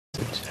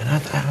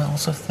I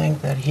also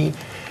think that he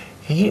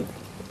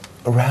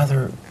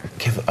rather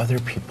give other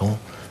people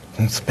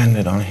than spend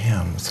it on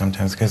him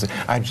sometimes. Because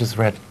I just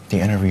read the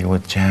interview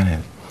with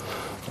Janet,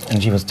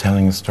 and she was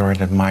telling a story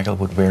that Michael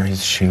would wear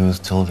his shoes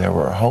till there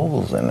were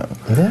holes in them.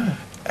 Yeah.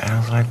 And I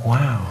was like,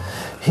 wow.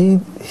 He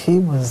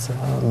was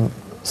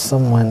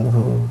someone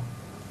who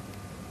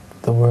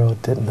the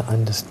world didn't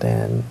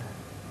understand,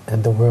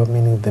 and the world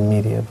meaning the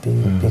media,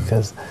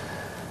 because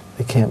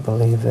they can't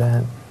believe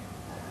that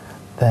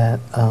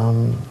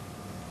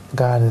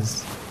God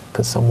has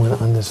put someone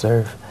on this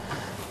earth.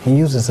 He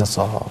uses us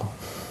all,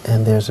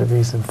 and there's a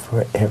reason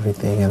for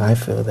everything, and I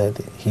feel that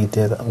he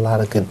did a lot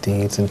of good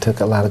deeds and took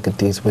a lot of good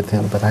deeds with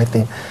him, but I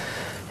think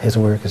his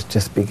work is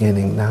just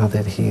beginning. Now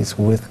that he's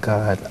with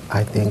God,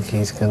 I think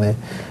he's going to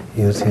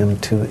use him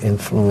to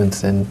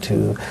influence and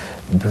to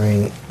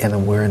bring an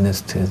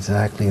awareness to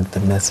exactly the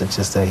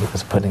messages that he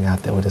was putting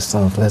out there with his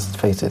songs. Let's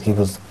face it, he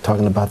was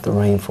talking about the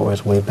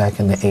rainforest way back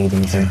in the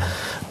 80s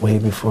and way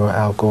before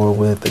Al Gore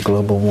with the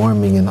global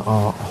warming and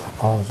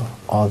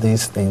all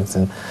these things.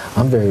 And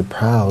I'm very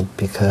proud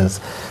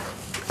because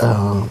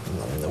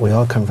we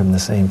all come from the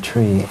same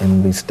tree,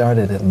 and we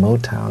started at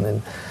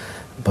Motown,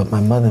 but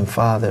my mother and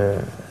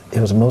father, it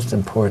was most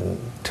important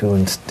to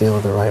instill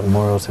the right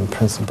morals and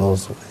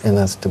principles in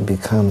us to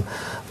become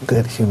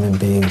good human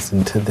beings.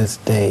 And to this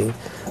day,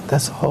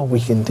 that's all we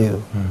can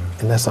do.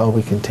 And that's all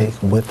we can take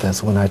with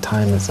us when our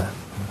time is up.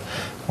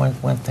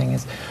 One thing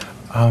is,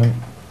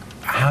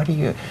 how do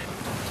you,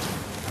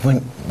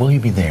 when Will You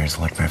Be There is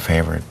like my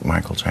favorite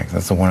Michael Jackson.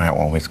 That's the one I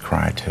always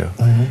cry to.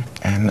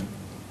 And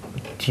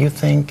do you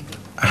think,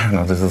 I don't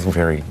know, this is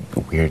very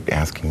weird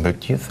asking, but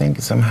do you think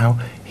somehow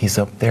he's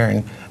up there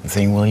and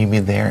saying, will you be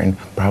there, and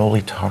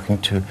probably talking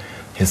to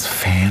his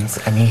fans?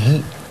 I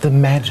mean, the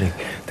magic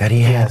that he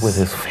had with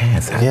his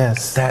fans.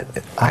 Yes.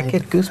 I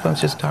get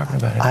goosebumps just talking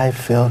about it. I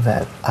feel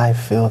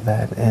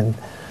that. And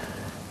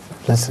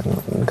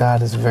listen,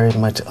 God is very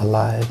much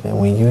alive, and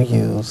when you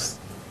use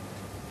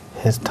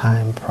his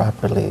time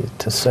properly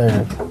to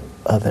serve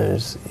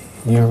others,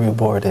 you're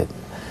rewarded.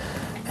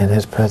 And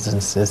his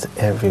presence is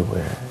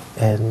everywhere,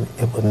 and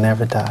it will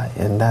never die.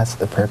 And that's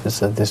the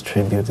purpose of this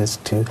tribute, is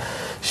to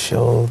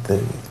show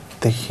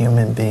the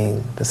human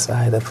being, the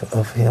side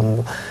of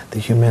him, the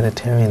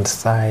humanitarian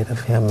side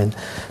of him, and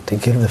to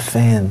give the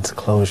fans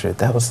closure.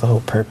 That was the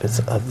whole purpose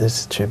of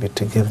this tribute,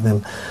 to give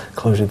them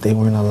closure. They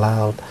weren't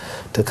allowed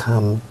to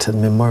come to the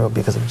memorial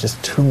because of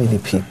just too many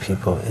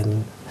people,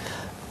 and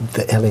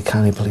the LA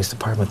County Police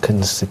Department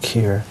couldn't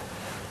secure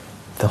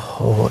the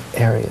whole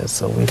area,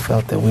 so we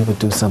felt that we would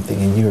do something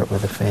in Europe where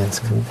the fans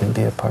can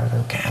be a part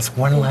of. Can I ask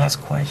one last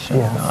question?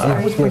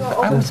 Yeah.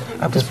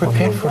 I was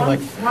prepared for like...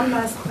 One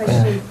last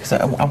question. Because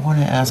I want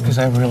to ask, because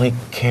I really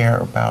care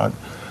about,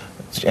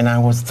 and I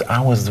was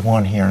the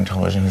one here on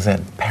television who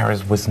said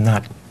Paris was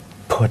not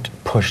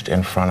pushed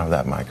in front of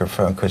that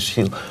microphone, because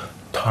she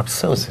talked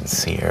so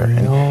sincere,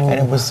 and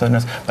it was so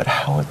nice. But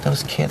how are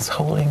those kids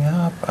holding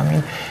up? I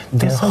mean,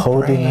 they're so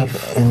holding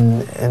brave. up.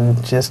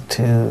 And just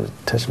to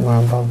touch more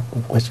about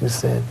what you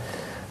said,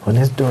 when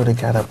his daughter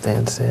got up there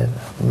and said,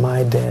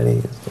 my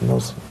daddy is the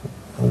most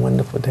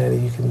wonderful daddy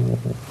you can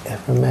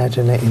ever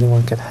imagine that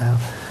anyone could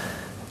have,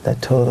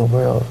 that told the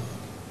world,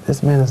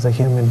 this man is a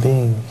human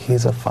being.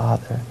 He's a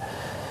father.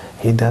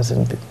 He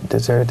doesn't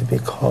deserve to be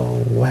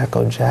called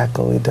Wacko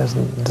Jacko. He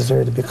doesn't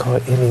deserve to be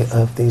called any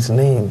of these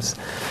names.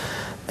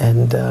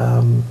 And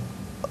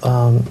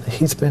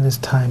he spent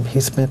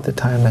the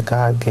time that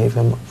God gave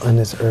him on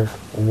this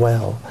earth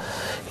well.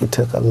 He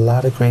took a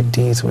lot of great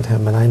deeds with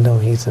him, and I know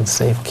he's in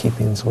safe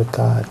keepings with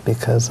God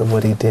because of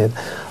what he did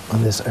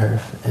on this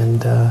earth.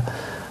 And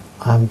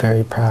I'm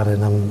very proud,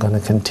 and I'm going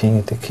to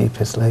continue to keep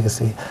his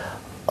legacy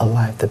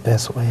alive the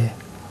best way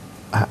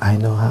I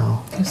know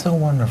how. They're so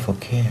wonderful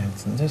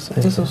kids, and they're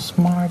so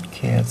smart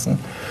kids, and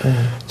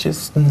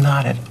just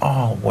not at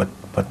all what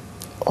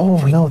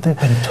they've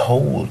been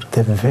told.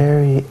 They're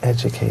very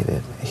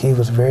educated. He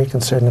was very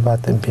concerned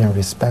about them being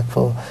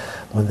respectful.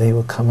 When they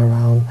would come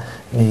around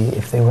me,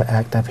 if they would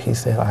act up, he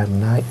said, I'm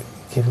not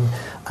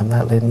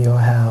letting you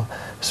have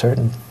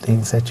certain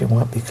things that you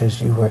want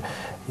because you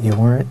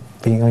weren't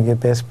being on your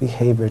best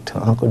behavior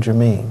to Uncle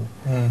Jermaine.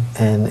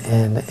 And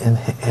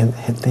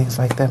things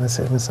like that. And I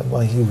said,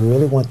 well, he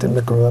really wanted them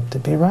to grow up to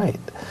be right.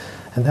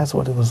 And that's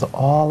what it was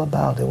all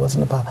about. It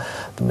wasn't about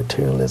the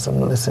materialism.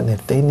 Listen,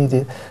 if they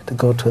needed to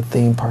go to a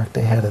theme park,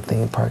 they had a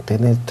theme park. They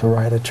needed to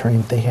ride a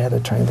train, they had a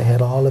train. They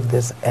had all of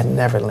this at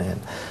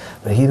Neverland.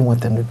 But he didn't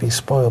want them to be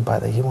spoiled by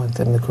that. He wanted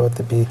them to grow up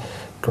to be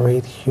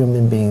great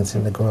human beings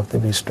and to grow up to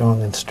be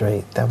strong and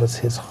straight. That was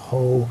his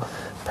whole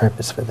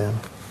purpose for them.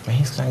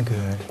 He's done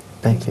good.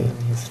 Thank you.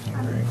 He's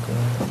done very good.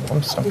 I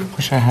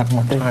wish I had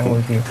more time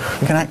with you.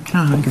 Can I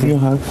give you a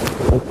hug?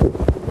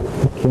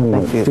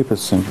 Thank you.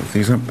 Deepest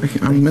sympathies.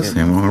 I miss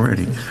him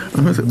already.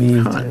 I miss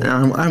him.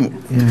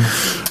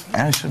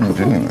 I shouldn't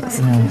be doing this.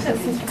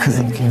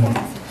 Thank you.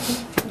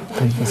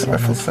 Thank you so much.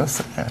 I feel so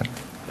sad.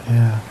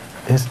 Yeah,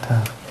 it's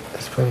tough.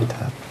 It's very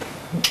tough.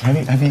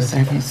 Have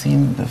you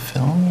seen the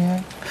film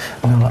yet?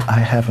 No, I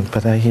haven't,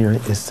 but I hear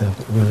it's a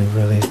really,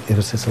 really, it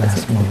was his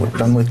last moment.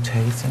 Done with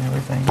taste and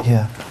everything?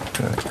 Yeah.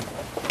 Good.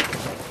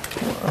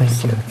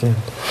 Thank you again.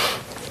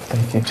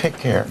 Thank you. Take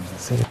care.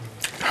 See you.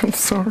 I'm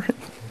sorry.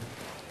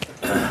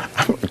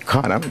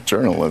 God, I'm a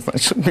journalist. I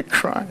shouldn't be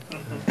crying.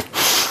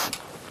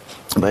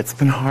 But it's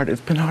been hard.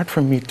 It's been hard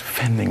for me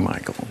defending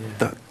Michael.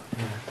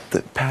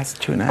 The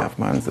past 2.5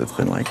 months, it's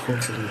been like,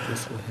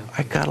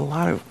 I got a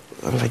lot of,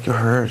 like you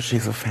heard,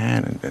 she's a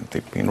fan, and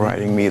they've been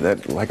writing me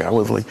that, like, I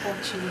was like,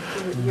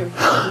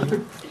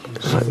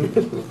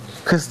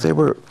 because they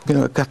were, you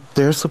know, got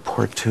their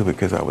support too,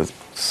 because I was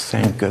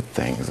saying good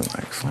things, and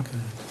like, so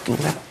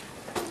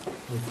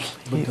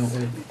But don't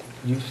worry,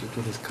 you should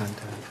get his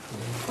contact.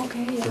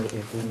 Okay, yeah. So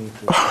if we need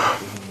to talk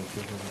to him, if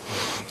you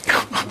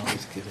can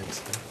always get him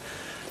stuff.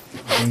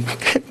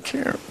 Take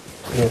care.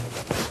 Yeah.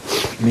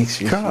 Make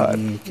sure God.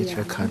 you get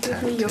your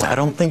contact. I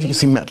don't think you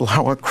see Metal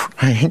Hour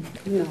crying.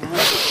 No,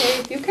 it's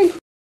okay. You can